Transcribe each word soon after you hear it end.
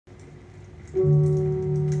Welcome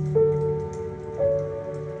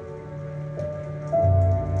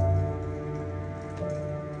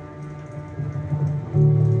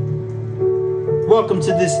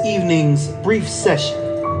to this evening's brief session.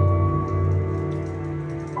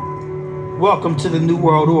 Welcome to the New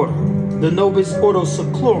World Order, the Nobis Ordo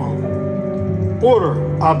Seclorum,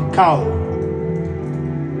 Order ab Chaos,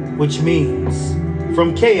 which means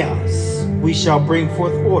from chaos we shall bring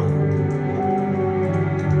forth order.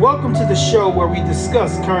 Welcome to the show where we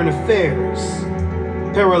discuss current affairs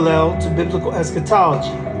parallel to biblical eschatology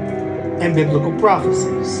and biblical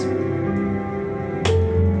prophecies.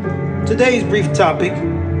 Today's brief topic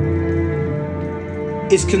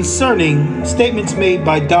is concerning statements made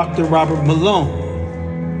by Dr. Robert Malone.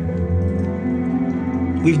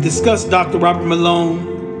 We've discussed Dr. Robert Malone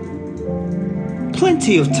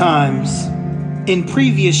plenty of times in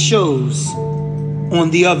previous shows on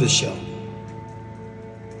the other show.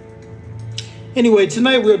 Anyway,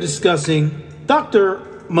 tonight we're discussing Dr.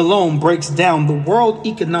 Malone breaks down the World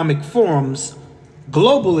Economic Forum's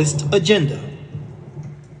globalist agenda.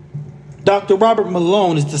 Dr. Robert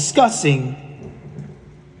Malone is discussing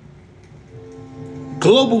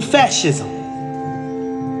global fascism.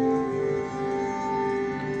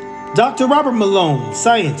 Dr. Robert Malone,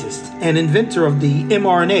 scientist and inventor of the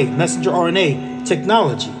mRNA, messenger RNA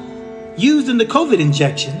technology used in the COVID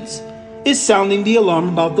injections, is sounding the alarm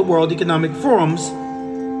about the World Economic Forum's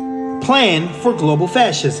plan for global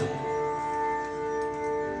fascism.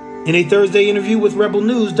 In a Thursday interview with Rebel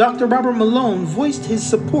News, Dr. Robert Malone voiced his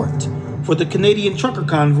support for the Canadian trucker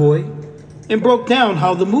convoy and broke down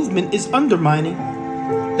how the movement is undermining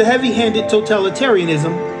the heavy-handed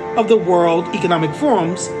totalitarianism of the World Economic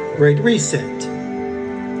Forum's Great Reset.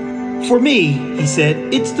 For me, he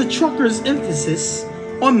said, it's the truckers' emphasis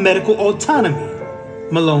on medical autonomy,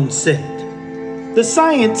 Malone said. The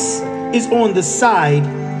science is on the side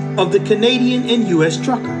of the Canadian and U.S.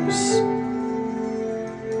 truckers.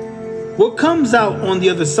 What comes out on the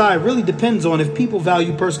other side really depends on if people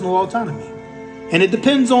value personal autonomy. And it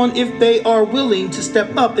depends on if they are willing to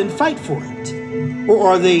step up and fight for it. Or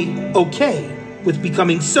are they okay with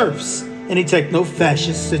becoming serfs in a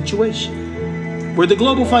techno-fascist situation, where the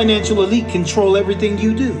global financial elite control everything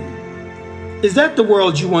you do? Is that the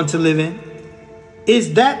world you want to live in?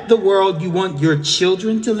 Is that the world you want your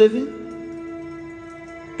children to live in?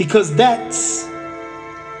 Because that's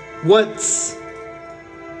what's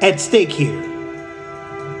at stake here.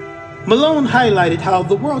 Malone highlighted how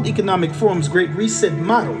the World Economic Forum's Great Reset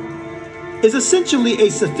model is essentially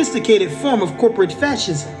a sophisticated form of corporate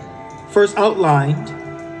fascism, first outlined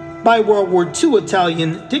by World War II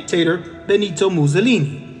Italian dictator Benito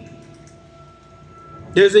Mussolini.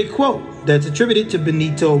 There's a quote that's attributed to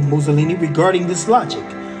Benito Mussolini regarding this logic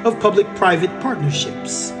of public-private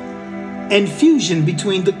partnerships and fusion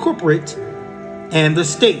between the corporate and the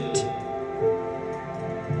state,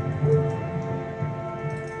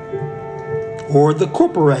 or the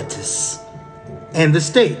corporatus and the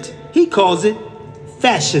state. He calls it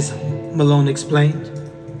fascism, Malone explained.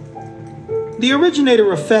 The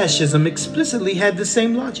originator of fascism explicitly had the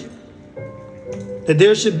same logic, that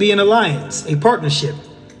there should be an alliance, a partnership,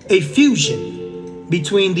 a fusion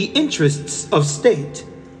between the interests of state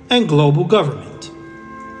and global government.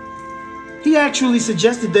 He actually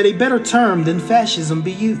suggested that a better term than fascism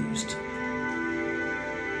be used.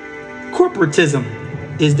 Corporatism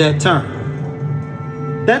is that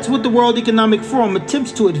term. That's what the World Economic Forum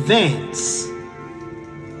attempts to advance.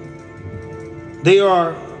 They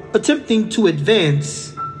are attempting to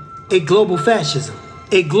advance a global fascism,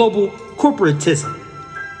 a global corporatism.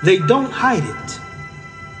 They don't hide it.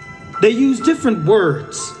 They use different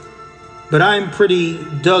words, but I'm pretty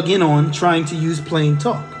dug in on trying to use plain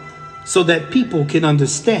talk so that people can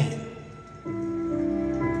understand.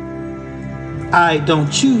 I don't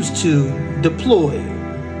choose to deploy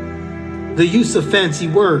the use of fancy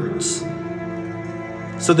words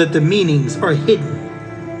so that the meanings are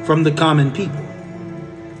hidden from the common people.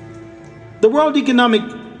 The World Economic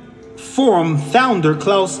Forum founder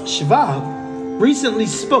Klaus Schwab recently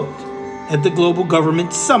spoke at the Global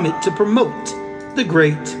Government Summit to promote the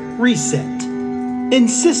Great Reset,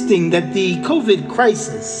 insisting that the COVID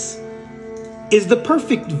crisis is the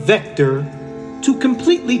perfect vector to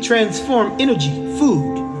completely transform energy,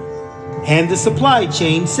 food, and the supply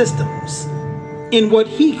chain systems in what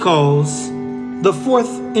he calls the Fourth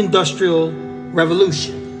Industrial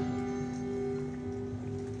Revolution.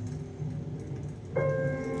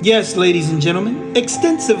 Yes, ladies and gentlemen,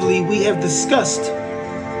 extensively we have discussed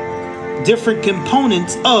different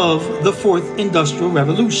components of the Fourth Industrial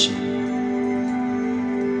Revolution.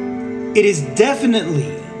 It is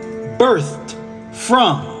definitely birthed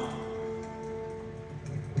from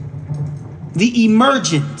the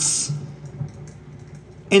emergence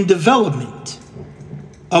and development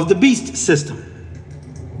of the beast system.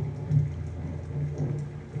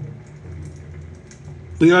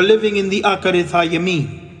 We are living in the Akharith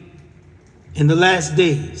HaYamim, in the last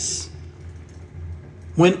days,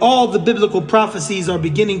 when all the biblical prophecies are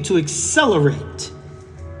beginning to accelerate,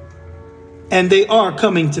 and they are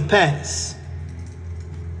coming to pass.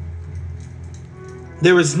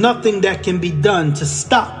 There is nothing that can be done to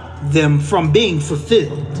stop them from being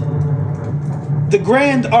fulfilled. The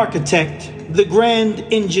grand architect, the grand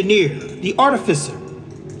engineer, the artificer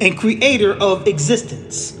and creator of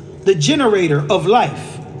existence, the generator of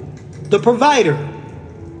life, the provider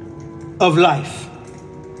of life,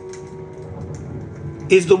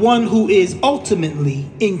 is the one who is ultimately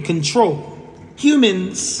in control.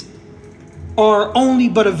 Humans are only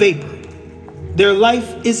but a vapor. Their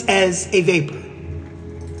life is as a vapor.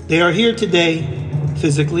 They are here today,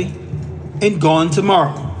 physically, and gone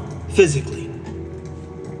tomorrow, physically.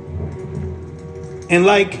 And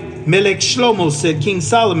like Melech Shlomo said, King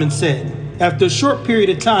Solomon said, after a short period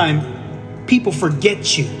of time, people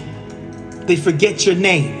forget you. They forget your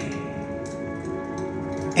name.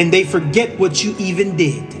 And they forget what you even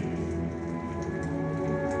did.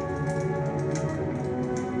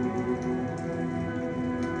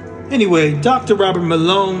 Anyway, Dr. Robert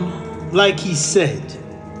Malone, like he said,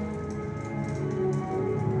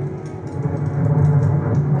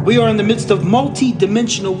 we are in the midst of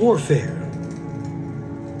multi-dimensional warfare.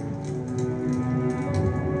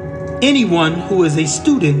 Anyone who is a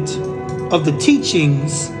student of the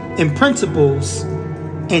teachings and principles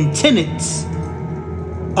and tenets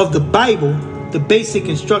of the Bible, the basic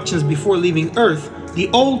instructions before leaving earth, the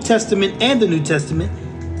Old Testament and the New Testament,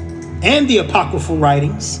 and the apocryphal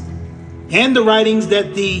writings, and the writings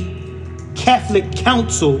that the Catholic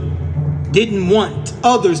Council didn't want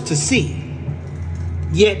others to see,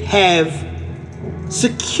 yet have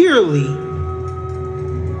securely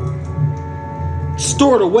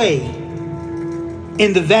stored away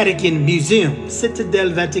in the Vatican Museum, Citadel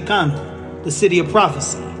Vaticano, the city of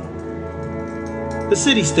prophecy, the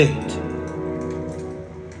city-state,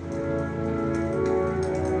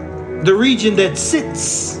 the region that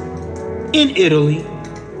sits in Italy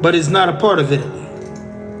but is not a part of Italy,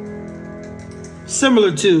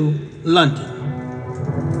 similar to London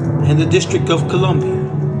and the District of Columbia.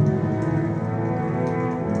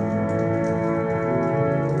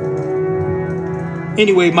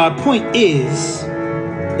 Anyway, my point is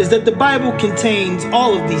that the Bible contains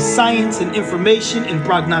all of the science and information and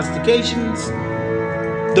prognostications,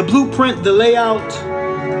 the blueprint, the layout,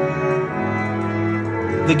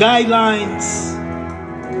 the guidelines,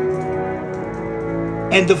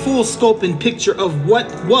 and the full scope and picture of what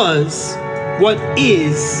was, what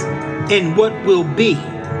is, and what will be.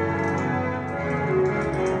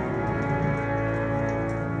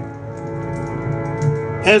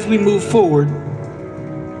 As we move forward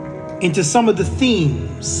into some of the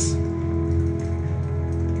themes,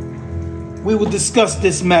 we will discuss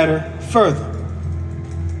this matter further.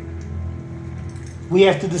 We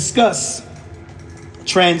have to discuss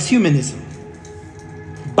transhumanism,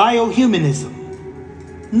 biohumanism,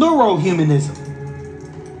 neurohumanism,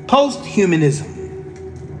 posthumanism.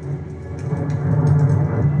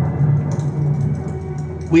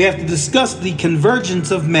 We have to discuss the convergence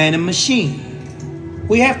of man and machine.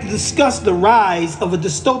 We have to discuss the rise of a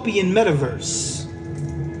dystopian metaverse.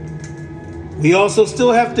 We also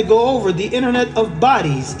still have to go over the Internet of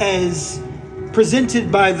Bodies as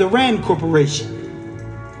presented by the RAND Corporation.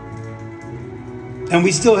 And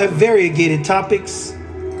we still have variegated topics,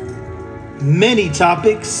 many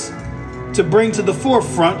topics, to bring to the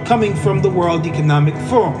forefront coming from the World Economic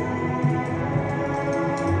Forum.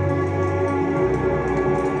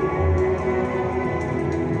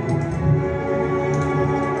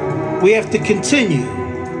 We have to continue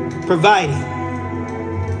providing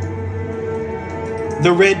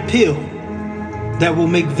the red pill that will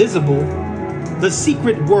make visible the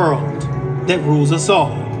secret world that rules us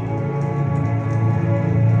all.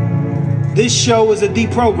 This show is a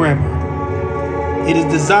deprogrammer. It is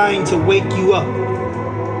designed to wake you up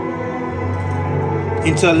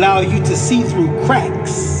and to allow you to see through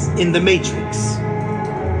cracks in the matrix.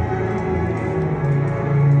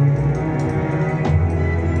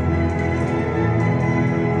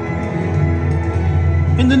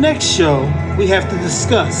 In the next show, we have to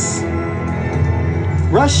discuss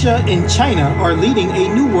Russia and China are leading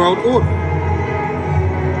a new world order.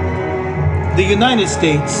 The United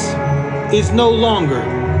States is no longer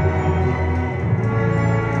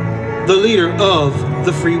the leader of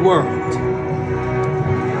the free world.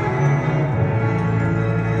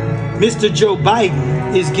 Mr. Joe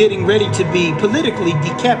Biden is getting ready to be politically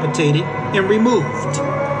decapitated and removed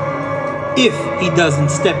if he doesn't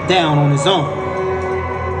step down on his own.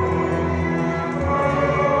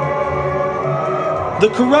 The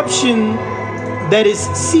corruption that is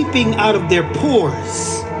seeping out of their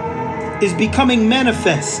pores is becoming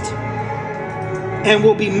manifest and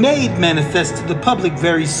will be made manifest to the public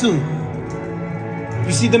very soon.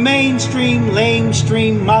 You see, the mainstream,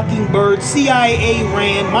 lamestream, mockingbird, CIA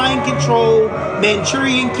ran, mind control,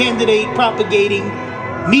 Manchurian candidate propagating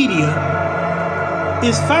media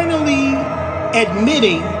is finally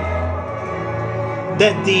admitting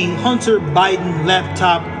that the Hunter Biden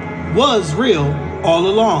laptop was real all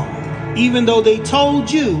along, even though they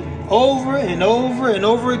told you over and over and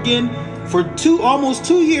over again for almost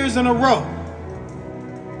 2 years in a row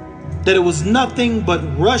that it was nothing but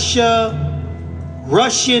Russian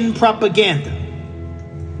propaganda,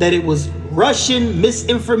 that it was Russian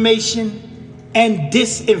misinformation and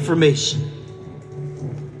disinformation.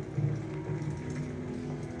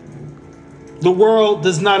 The world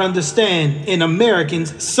does not understand, and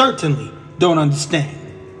Americans certainly don't understand,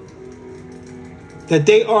 that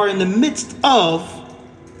they are in the midst of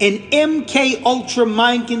an MK Ultra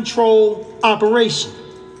mind control operation.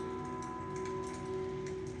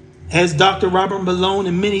 As Dr. Robert Malone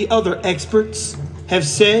and many other experts have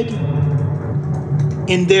said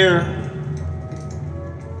in their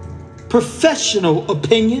professional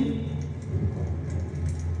opinion,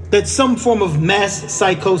 that some form of mass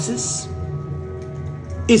psychosis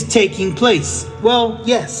is taking place. Well,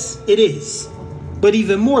 yes, it is. But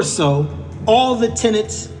even more so, all the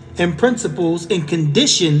tenets and principles and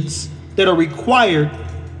conditions that are required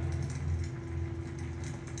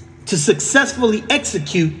to successfully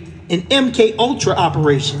execute an MK Ultra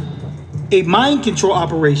operation, a mind control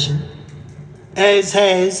operation, as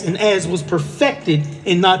was perfected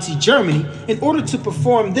in Nazi Germany. In order to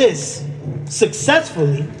perform this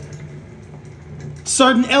successfully,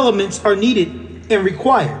 certain elements are needed and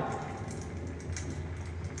required.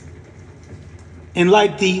 And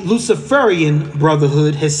like the Luciferian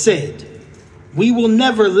Brotherhood has said, we will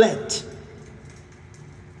never let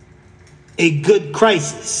a good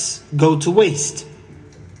crisis go to waste.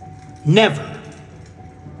 Never.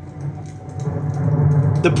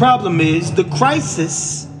 The problem is the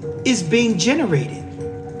crisis is being generated.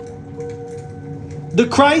 The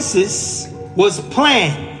crisis was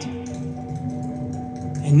planned.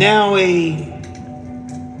 And now a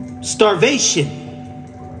starvation,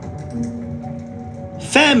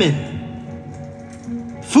 famine,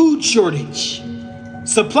 food shortage,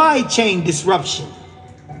 supply chain disruption,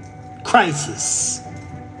 crisis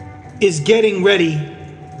is getting ready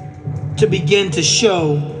to begin to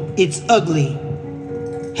show its ugly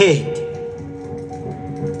head.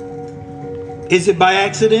 Is it by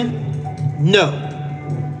accident? No.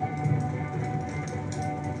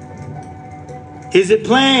 Is it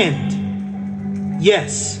planned?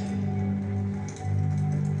 Yes.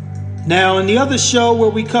 Now, in the other show where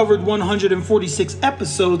we covered 146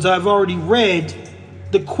 episodes, I've already read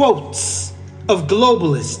the quotes of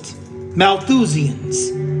globalists,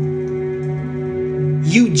 Malthusians,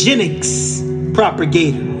 eugenics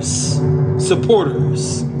propagators,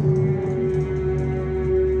 supporters.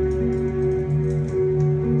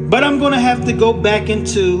 But I'm going to have to go back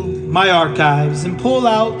into my archives and pull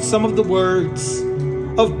out some of the words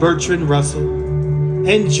of Bertrand Russell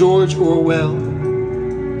and George Orwell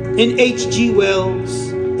and H.G. Wells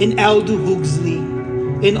and Aldous Huxley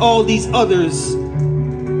and all these others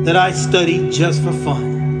that I studied just for fun.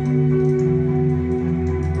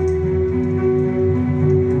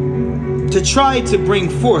 To try to bring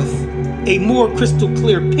forth a more crystal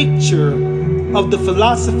clear picture of the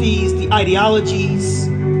philosophies, the ideologies,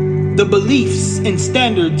 the beliefs and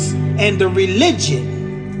standards, and the religion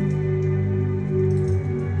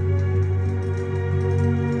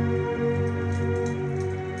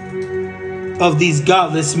of these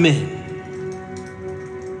godless men.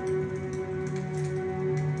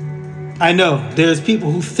 I know there's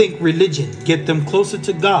people who think religion get them closer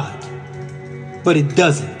to God, but it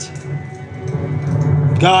doesn't.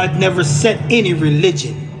 God never set any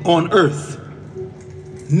religion on earth.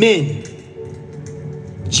 Men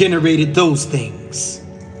generated those things.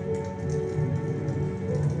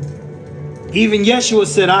 Even Yeshua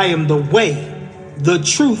said, I am the way, the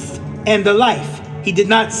truth, and the life. He did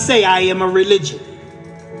not say, I am a religion.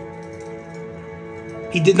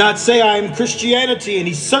 He did not say, I am Christianity, and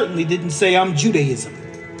he certainly didn't say, I'm Judaism,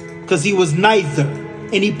 because he was neither,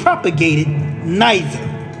 and he propagated neither.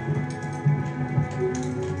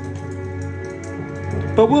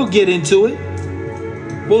 But we'll get into it.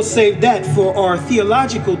 We'll save that for our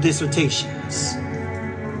theological dissertations.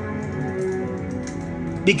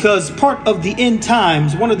 Because part of the end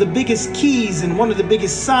times, one of the biggest keys and one of the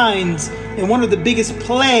biggest signs and one of the biggest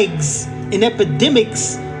plagues and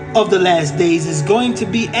epidemics of the last days is going to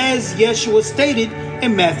be, as Yeshua stated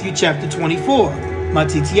in Matthew chapter 24,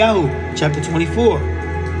 Matityahu chapter 24,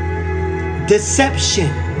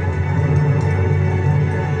 deception.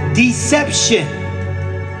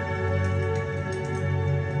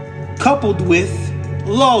 Coupled with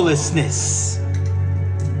lawlessness.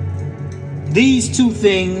 These two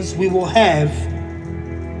things we will have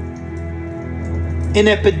an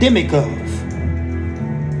epidemic of.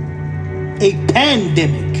 A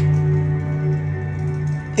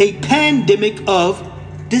pandemic of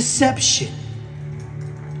deception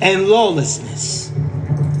and lawlessness.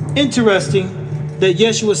 Interesting that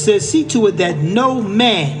Yeshua says, see to it that no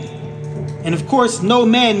man, and of course no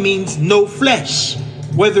man means no flesh,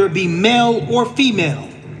 whether it be male or female,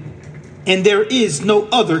 and there is no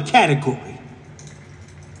other category.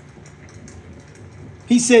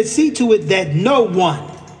 He said, see to it that no one,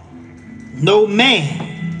 no man,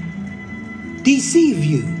 deceive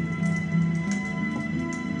you.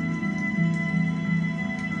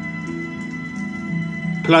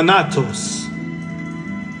 Planatos,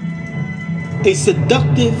 a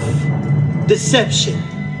seductive deception,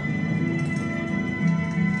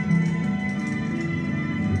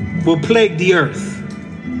 will plague the earth.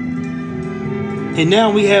 And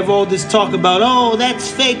now we have all this talk about, oh,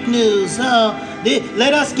 that's fake news. Oh,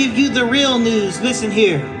 let us give you the real news. Listen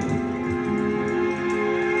here.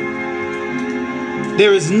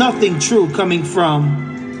 There is nothing true coming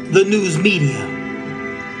from the news media.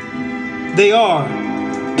 They are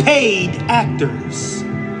paid actors,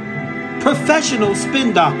 professional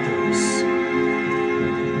spin doctors,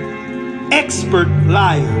 expert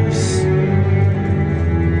liars,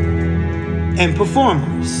 and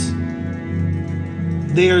performers.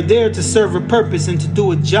 They are there to serve a purpose and to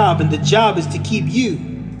do a job, and the job is to keep you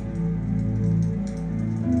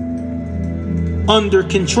under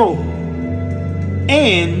control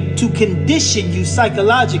and to condition you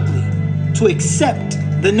psychologically to accept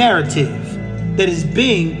the narrative that is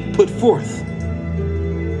being put forth.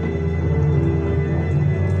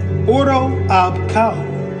 Oro ab kao.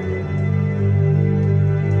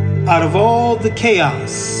 Out of all the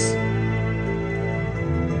chaos,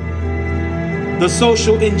 the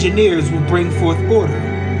social engineers will bring forth order.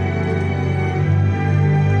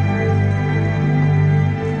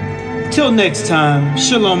 Till next time,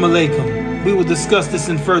 Shalom Aleichem. We will discuss this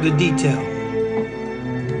in further detail.